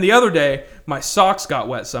 And then the other day, my socks got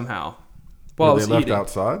wet somehow while I Were was they left eating.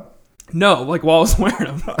 outside? No, like while I was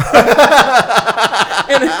wearing them.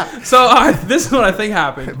 And so this is what I think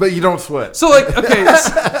happened. But you don't sweat. So like, okay,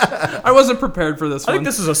 I wasn't prepared for this I one. think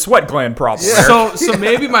this is a sweat gland problem. Yeah. So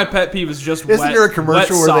maybe my pet peeve is just Isn't wet. there a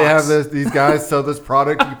commercial wet where they have socks. these guys sell this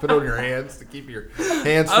product you put on your hands to keep your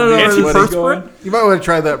hands I from don't know being where this is sweaty? going. You might want to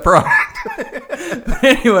try that product.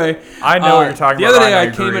 Anyway, I know what you're talking the about. other day Ryan,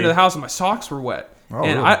 I came agree. into the house and my socks were wet, Oh,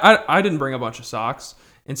 and really? I didn't bring a bunch of socks,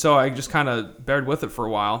 and so I just kind of bared with it for a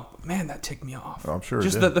while. But man, that ticked me off. I'm sure it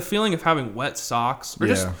Just did. the feeling of having wet socks or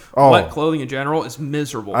just Yeah. Oh. wet clothing in general is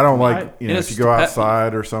miserable. I don't for me. like, And if it's you just go a pet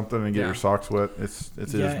outside or something and get Yeah. your socks wet, it is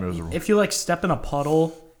miserable. If you like step in a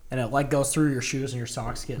puddle and it like goes through your shoes and your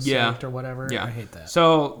socks get Yeah. soaked or whatever, Yeah, I hate that.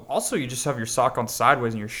 So Also, you just have your sock on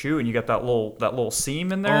sideways in your shoe, and you got that little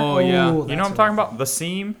seam in there. Oh, yeah. Ooh, You know what I'm talking about? The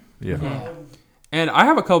seam. Yeah. And I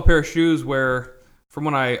have a couple pair of shoes where, from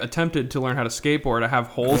when I attempted to learn how to skateboard, I have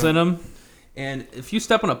holes in them. And if you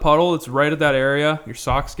step in a puddle, it's right at that area. Your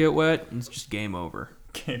socks get wet, and it's just game over.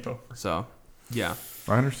 Game over. So, yeah,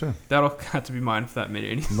 I understand. that'll have to be mine if that made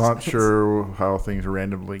any sense. Not sure how things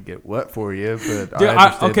randomly get wet for you, but Dude, I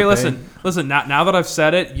understand okay, the listen. pain. Listen, now that I've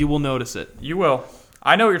said it, you will notice it. You will.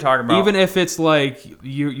 I know what you're talking about. Even if it's like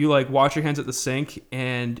you like wash your hands at the sink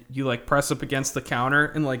and you like press up against the counter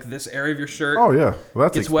and like this area of your shirt Oh yeah, well,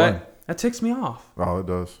 that's gets explained. wet. That ticks me off Oh, it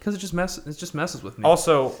does. because it just messes with me.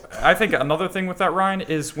 Also, I think another thing with that, Ryan,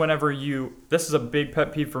 is whenever this is a big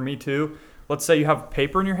pet peeve for me too. Let's say you have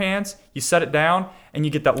paper in your hands, you set it down, and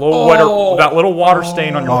you get that little water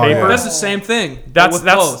stain on your Oh, paper. yeah. That's the same thing. That's with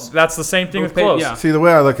clothes. that's the same thing With with paper, clothes. yeah. See, the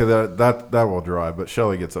way I look at that will dry, but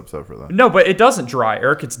Shelly gets upset for that. No, but it doesn't dry,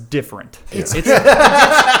 Eric. It's different.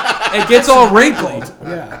 It gets all wrinkled.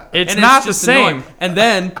 Yeah. It's And not the just same.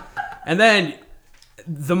 annoying. And then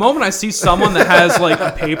the moment I see someone that has like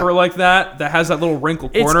a paper like that has that little wrinkle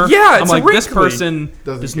corner, I'm it's like, this wrinkly. person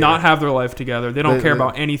Doesn't does care. not have their life together. They don't care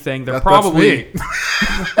about anything. They're That's probably me.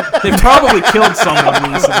 they probably killed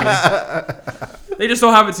someone recently. They just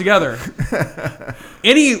don't have it together.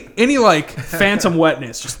 Any like phantom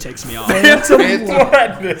wetness just takes me off.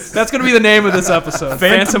 Wetness. That's gonna be the name of this episode.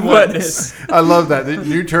 Phantom wetness. I love that. The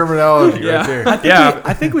new terminology Yeah. right there. Yeah.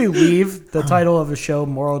 I think we leave the title of the show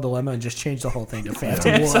Moral Dilemma and just change the whole thing to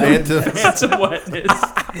Phantom War. Phantom wetness.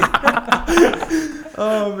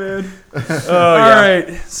 Oh man. All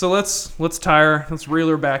right. So let's reel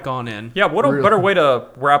her back on in. Yeah, what a better way to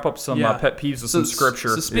wrap up some Yeah. pet peeves with some scripture.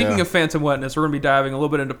 So speaking Yeah. of phantom wetness, we're gonna be diving a little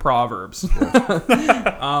bit into Proverbs.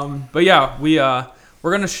 But yeah,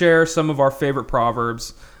 we're gonna share some of our favorite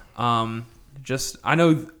Proverbs. I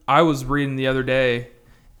know I was reading the other day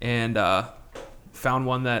and found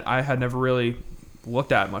one that I had never really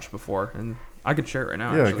looked at much before, and I could share it right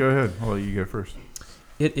now. Yeah, actually. go ahead. I'll let you go first.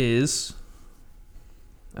 It is.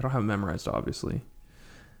 I don't have it memorized, obviously.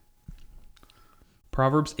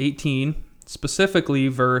 Proverbs 18, specifically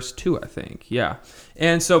verse 2, I think. Yeah.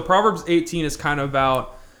 And so Proverbs 18 is kind of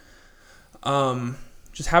about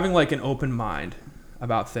just having like an open mind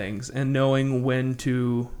about things and knowing when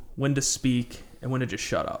to speak and when to just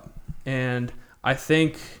shut up. And I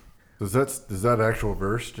think Is that actual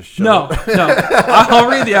verse? Just shut no, up. no. I'll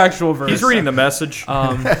read the actual verse. He's reading the message.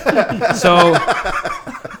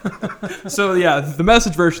 So yeah, the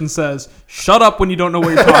Message version says, "Shut up when you don't know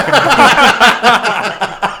what you're talking about."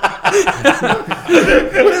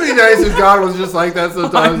 Wouldn't it be nice if God was just like that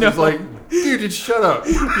sometimes? know. Just like, dude, just shut up.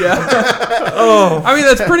 Yeah. I mean,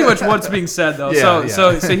 that's pretty much what's being said, though. Yeah,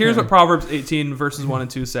 So here's what Proverbs 18 verses 1 and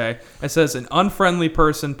 2 say. It says, "An unfriendly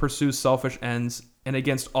person pursues selfish ends, and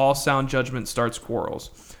against all sound judgment starts quarrels.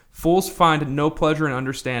 Fools find no pleasure in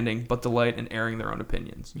understanding, but delight in airing their own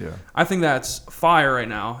opinions." Yeah. I think that's fire right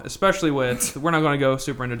now, especially with, we're not going to go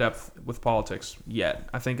super into depth with politics yet.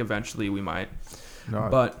 I think eventually we might. No,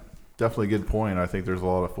 But definitely a good point. I think there's a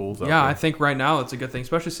lot of fools out yeah, there. I think right now it's a good thing,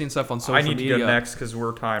 especially seeing stuff on social I need to media go next because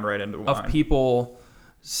we're tying right into of mine. people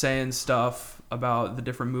saying stuff about the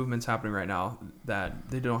different movements happening right now that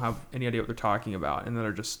they don't have any idea what they're talking about, and that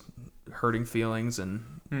are just hurting feelings and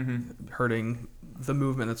hurting the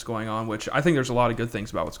movement that's going on, which I think there's a lot of good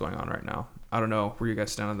things about what's going on right now. I don't know where you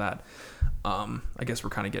guys stand on that. I guess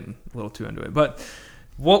we're kind of getting a little too into it, but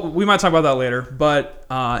we might talk about that later. But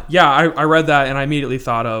yeah, I read that and I immediately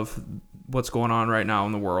thought of what's going on right now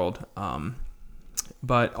in the world.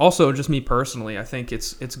 But also just me personally, I think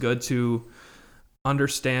it's good to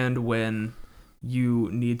understand when you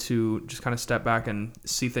need to just kind of step back and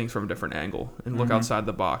see things from a different angle and look outside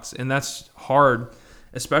the box. And that's hard,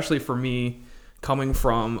 especially for me coming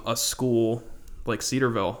from a school like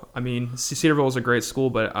Cedarville. I mean, Cedarville is a great school,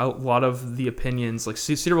 but a lot of the opinions, like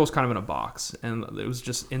Cedarville is kind of in a box, and it was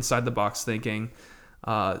just inside the box thinking,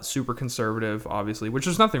 super conservative, obviously, which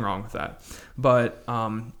there's nothing wrong with that. But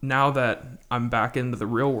now that I'm back into the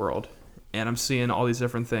real world and I'm seeing all these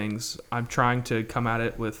different things, I'm trying to come at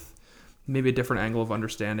it with maybe a different angle of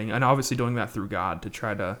understanding, and obviously doing that through God to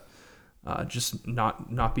try to just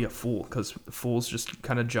not be a fool, because fools just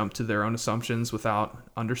kind of jump to their own assumptions without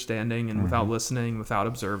understanding and without listening, without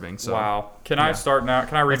observing. So Wow. Can I start now?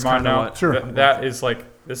 Can I read That's mine kinda now? what- Sure. That is like,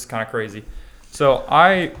 this is kind of crazy. So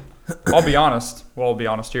I'll be honest. Well, I'll be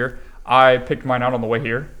honest here. I picked mine out on the way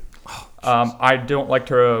here. I don't like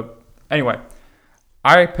to, anyway,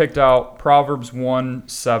 I picked out Proverbs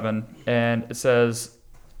 1:7, and it says,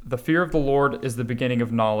 "The fear of the Lord is the beginning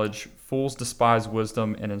of knowledge. Fools despise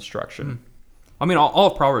wisdom and instruction." I mean, all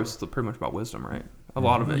of Proverbs is pretty much about wisdom, right? A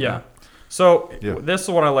lot of it. Yeah. So Yeah. this is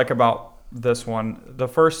what I like about this one. The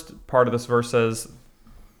first part of this verse says,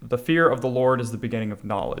 "The fear of the Lord is the beginning of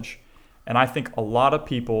knowledge." And I think a lot of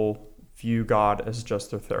people view God as just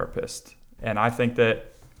their therapist. And I think that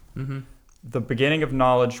the beginning of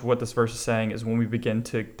knowledge, what this verse is saying, is when we begin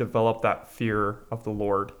to develop that fear of the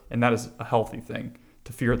Lord. And that is a healthy thing,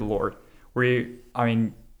 to fear the Lord. Read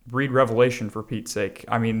Revelation for Pete's sake.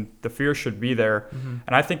 I mean, the fear should be there.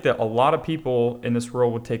 And I think that a lot of people in this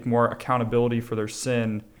world would take more accountability for their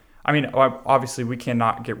sin I mean, obviously we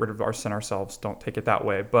cannot get rid of our sin ourselves. Don't take it that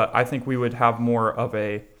way. But I think we would have more of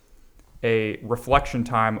a reflection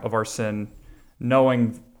time of our sin,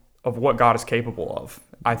 knowing of what God is capable of.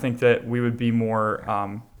 I think that we would be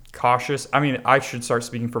more cautious. I mean, I should start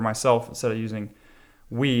speaking for myself instead of using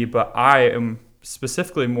we, but I am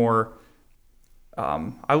specifically more,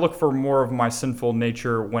 I look for more of my sinful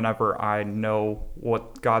nature whenever I know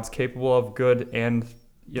what God's capable of, good and,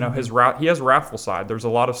 he has a wrathful side. There's a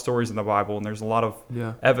lot of stories in the Bible, and there's a lot of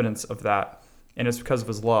evidence of that, and it's because of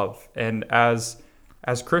his love. And as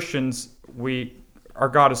Christians, our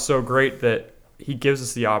God is so great that he gives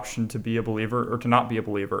us the option to be a believer or to not be a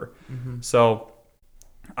believer. So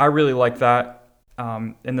I really like that.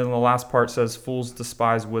 And then the last part says, fools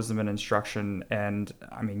despise wisdom and instruction. And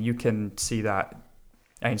I mean, you can see that.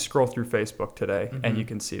 I mean, scroll through Facebook today and you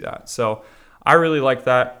can see that. So I really like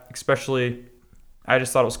that, especially I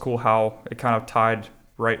just thought it was cool how it kind of tied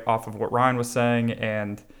right off of what Ryan was saying.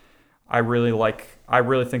 And I really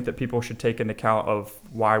think that people should take into account of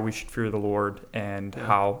why we should fear the Lord and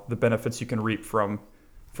how the benefits you can reap from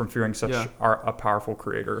fearing such a powerful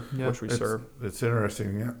creator, which we serve. It's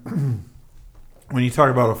interesting. Yeah. When you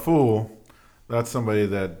talk about a fool, that's somebody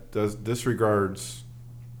that disregards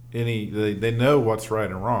they know what's right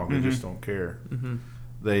and wrong. They just don't care.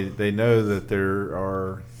 They know that there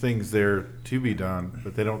are things there to be done,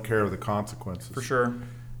 but they don't care of the consequences. For sure.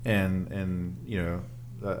 And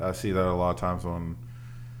I see that a lot of times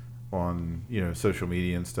on social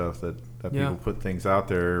media and stuff that people put things out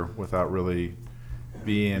there without really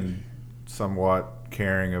being somewhat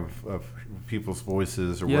caring of people's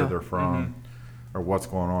voices or where they're from or what's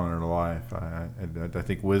going on in their life. I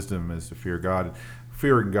think wisdom is to fear God.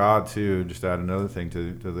 Fearing God too, just add another thing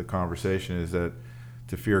to the conversation, is that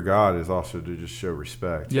to fear God is also to just show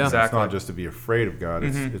respect. Yeah, exactly. It's not just to be afraid of God.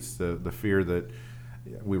 It's the fear that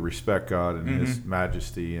we respect God and His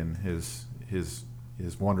majesty and His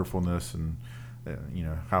wonderfulness and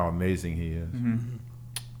how amazing He is.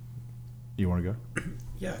 You want to go?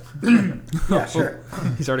 Yeah. Yeah, sure.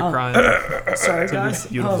 He's already crying. Sorry, guys.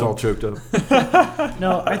 He's all choked up.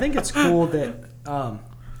 No, I think it's cool that,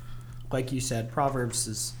 like you said, Proverbs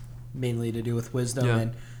is mainly to do with wisdom. Yeah.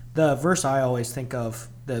 And the verse I always think of,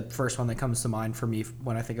 the first one that comes to mind for me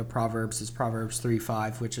when I think of Proverbs is Proverbs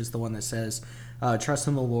 3:5, which is the one that says, trust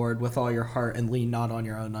in the Lord with all your heart and lean not on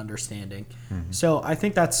your own understanding. So I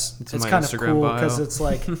think it's kind of cool because it's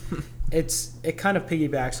like it kind of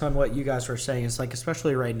piggybacks on what you guys were saying. It's like,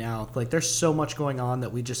 especially right now, like there's so much going on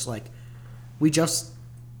that we just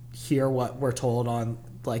hear what we're told on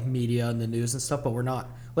like media and the news and stuff, but we're not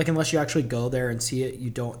like, unless you actually go there and see it,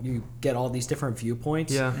 you get all these different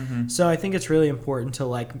viewpoints. Yeah. So I think it's really important to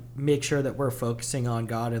like make sure that we're focusing on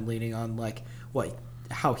God and leaning on like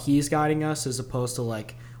how He's guiding us, as opposed to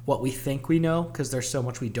like what we think we know, because there's so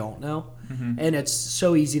much we don't know. And it's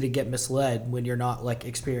so easy to get misled when you're not like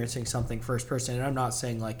experiencing something first person. And I'm not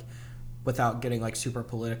saying like, without getting like super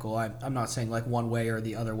political, I'm not saying like one way or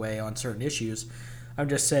the other way on certain issues. I'm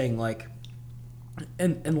just saying like,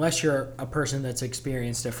 unless you're a person that's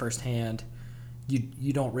experienced it firsthand,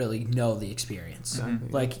 you don't really know the experience. Exactly.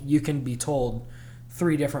 Like you can be told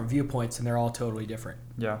 3 different viewpoints and they're all totally different.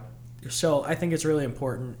 Yeah. So I think it's really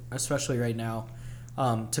important, especially right now,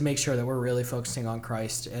 to make sure that we're really focusing on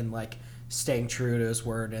Christ and like staying true to His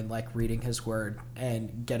word and like reading His word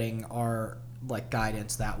and getting our like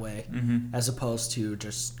guidance that way, as opposed to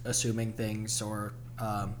just assuming things or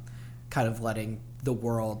kind of letting the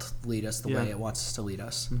world lead us the way it wants us to lead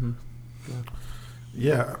us.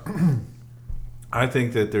 Yeah. I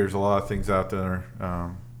think that there's a lot of things out there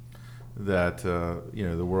that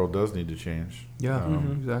the world does need to change. Yeah,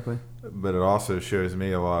 exactly. But it also shows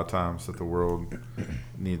me a lot of times that the world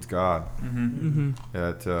needs God.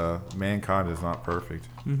 That mankind is not perfect.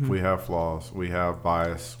 We have flaws. We have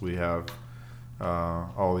bias. We have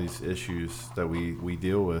all these issues that we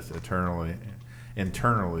deal with internally.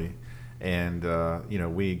 And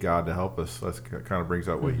we need God to help us. That kind of brings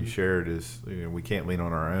out what you shared, is we can't lean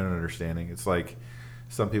on our own understanding. It's like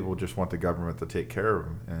some people just want the government to take care of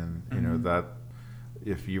them, and that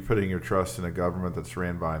if you're putting your trust in a government that's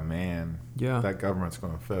ran by man, that government's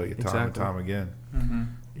going to fail you time and time again.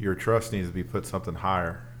 Your trust needs to be put something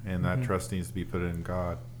higher, and that trust needs to be put in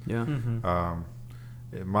God. Yeah.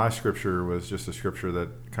 My scripture was just a scripture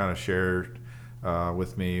that kind of shared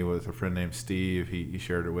with me with a friend named Steve. He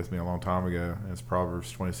shared it with me a long time ago. And it's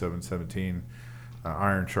Proverbs 27:17.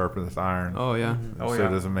 Iron sharpeneth iron. Oh yeah. So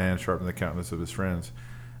does a man sharpen the countenance of his friends.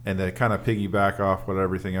 And to kind of piggyback off what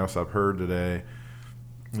everything else I've heard today,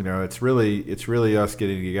 it's really us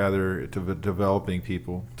getting together to developing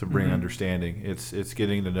people to bring understanding. It's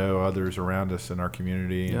getting to know others around us in our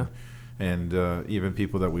community and even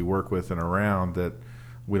people that we work with and around, that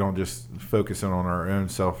we don't just focus in on our own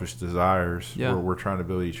selfish desires. We're trying to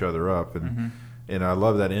build each other up. And I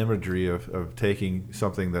love that imagery of taking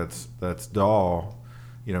something that's dull,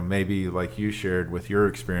 maybe like you shared with your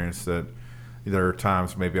experience, that there are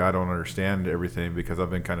times maybe I don't understand everything because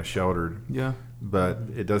I've been kind of sheltered. Yeah. But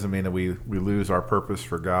it doesn't mean that we lose our purpose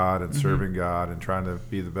for God and serving God and trying to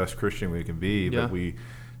be the best Christian we can be. Yeah. But we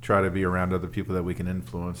try to be around other people that we can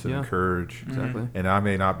influence and encourage. Exactly. And I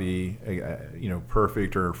may not be,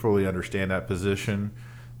 perfect or fully understand that position,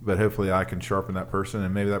 but hopefully I can sharpen that person,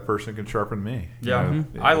 and maybe that person can sharpen me. Yeah.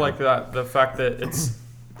 I like that. The fact that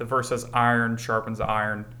the verse says iron sharpens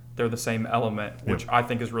iron. They're the same element, which I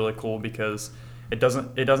think is really cool, because it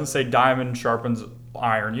doesn't say diamond sharpens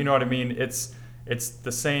iron. You know what I mean? It's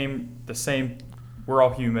the same. We're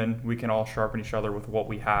all human. We can all sharpen each other with what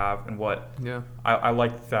we have, and what. Yeah. I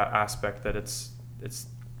like that aspect, that it's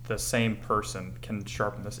the same person can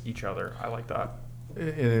sharpen each other. I like that.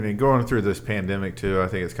 And going through this pandemic too, I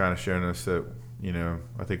think it's kind of shown us that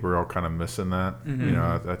I think we're all kind of missing that.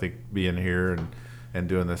 I think being here and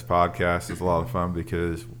doing this podcast is a lot of fun,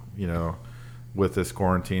 because with this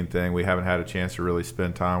quarantine thing, we haven't had a chance to really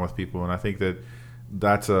spend time with people, and I think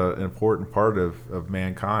that's an important part of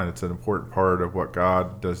mankind. It's an important part of what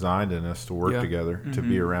God designed in us, to work together, to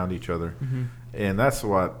be around each other. And that's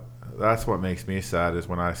what makes me sad, is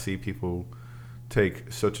when I see people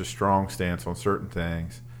take such a strong stance on certain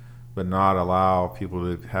things, but not allow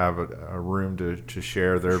people to have a room to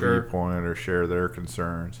share their viewpoint or share their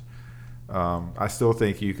concerns. I still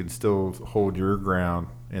think you can still hold your ground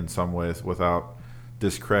in some ways without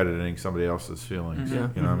discrediting somebody else's feelings.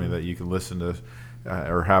 What I mean, that you can listen to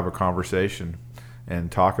or have a conversation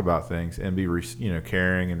and talk about things and be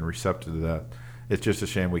caring and receptive to that. It's just a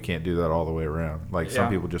shame we can't do that all the way around. Like some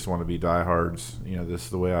people just want to be diehards. This is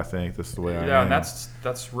the way I think. This is the way I am. Yeah, and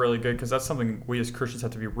that's really good, because that's something we as Christians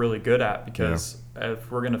have to be really good at. Because if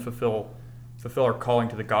we're going to fulfill our calling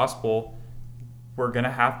to the gospel, we're going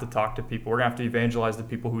to have to talk to people. We're going to have to evangelize the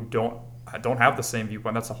people who don't have the same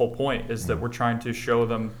viewpoint. That's the whole point, is that we're trying to show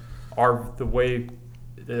them the way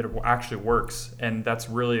that it actually works. And that's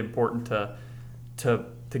really important to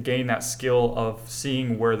gain that skill of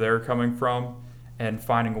seeing where they're coming from and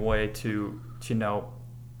finding a way to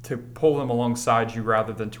pull them alongside you,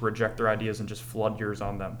 rather than to reject their ideas and just flood yours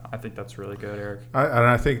on them. I think that's really good, Eric.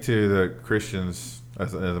 I think too that Christians,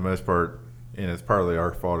 as the most part, and it's partly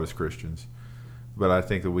our fault as Christians, but I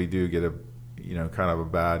think that we do get a kind of a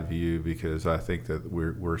bad view, because I think that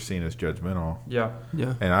we're seen as judgmental. Yeah.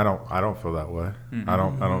 And I don't feel that way. I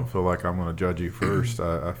don't feel like I'm going to judge you first.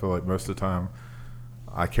 I feel like most of the time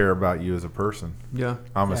I care about you as a person. Yeah.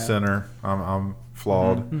 I'm a sinner. I'm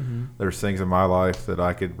flawed. There's things in my life that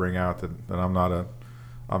I could bring out that I'm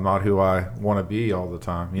not who I want to be all the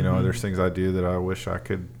time. There's things I do that I wish I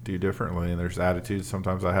could do differently, and there's attitudes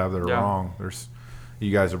sometimes I have that are wrong.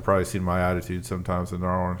 You guys have probably seen my attitude sometimes, and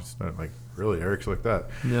they're like, really, Eric's like that.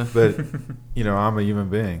 Yeah. But I'm a human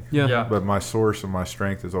being. Yeah. But my source and my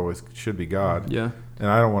strength should be God. Yeah. And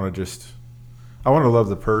I don't want to I want to love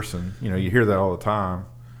the person. You hear that all the time,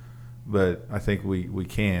 but I think we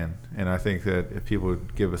can. And I think that if people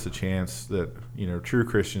would give us a chance, that true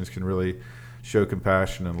Christians can really show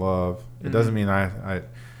compassion and love. It doesn't mean I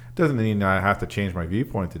have to change my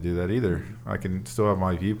viewpoint to do that either. I can still have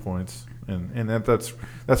my viewpoints, and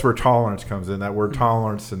that's where tolerance comes in. That word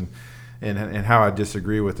tolerance and how I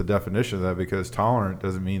disagree with the definition of that, because tolerant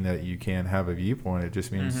doesn't mean that you can't have a viewpoint. It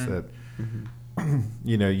just means that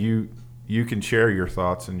you can share your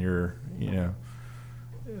thoughts and your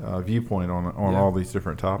viewpoint on all these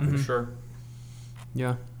different topics. Sure.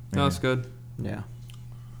 Yeah. No, that's good. Yeah.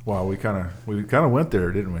 Wow, we kind of went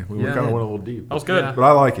there, didn't we? We kind of went a little deep. That was good. But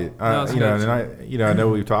I like it. I know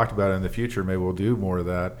we've talked about it in the future. Maybe we'll do more of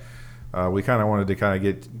that. We kind of wanted to kind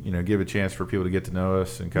of give a chance for people to get to know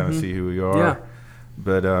us and kind of see who we are. Yeah.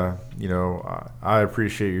 But I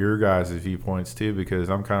appreciate your guys' viewpoints too, because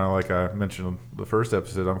I'm kind of, like I mentioned the first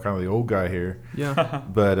episode, I'm kind of the old guy here. Yeah.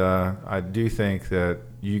 But I do think that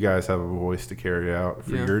you guys have a voice to carry out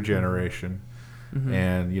for your generation.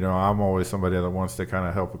 And I'm always somebody that wants to kind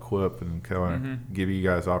of help equip and kind of give you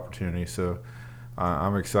guys opportunity. So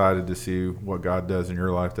I'm excited to see what God does in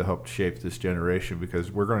your life to help shape this generation,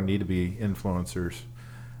 because we're going to need to be influencers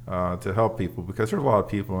to help people, because there's a lot of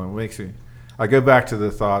people, and it makes me. I go back to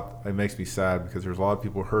the thought, it makes me sad, because there's a lot of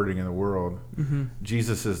people hurting in the world.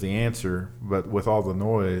 Jesus is the answer, but with all the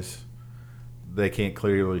noise, they can't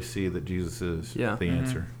clearly see that Jesus is Yeah. the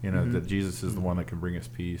answer. You know, that Jesus is the one that can bring us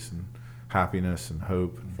peace and happiness and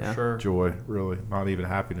hope and Yeah. Sure. joy, really. Not even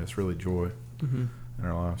happiness, really joy in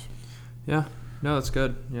our lives. Yeah. No, that's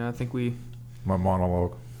good. Yeah, I think we. My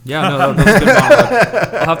monologue. Yeah, no, that was a good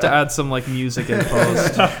monologue. I'll have to add some like music in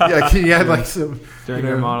post Yeah, can you add like some during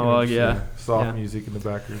your monologue. Yeah. soft Yeah. music in the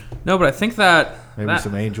background? No, but I think that. Maybe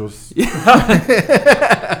some angels.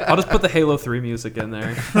 I'll just put the Halo 3 music in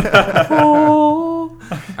there. All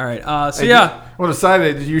right. So Hey, yeah. Well, aside,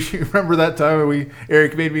 did you remember that time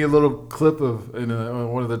Eric made me a little clip of in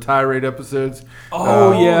one of the tirade episodes?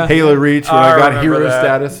 Oh, yeah. Halo Reach when I I got remember hero that.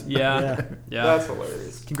 status. Yeah. Yeah. That's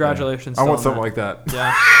hilarious. Congratulations. I want on something that. like that.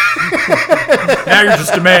 Yeah. Now you're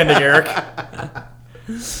just demanding, Eric.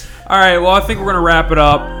 All right. Well, I think we're gonna wrap it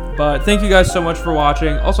up. But thank you guys so much for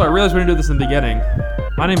watching. Also, I realized we didn't do this in the beginning.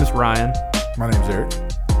 My name is Ryan, My name's Eric.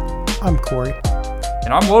 I'm Corey.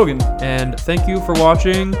 And I'm Logan. and thank you for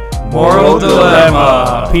watching Moral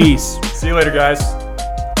Dilemma. Peace. See you later, guys.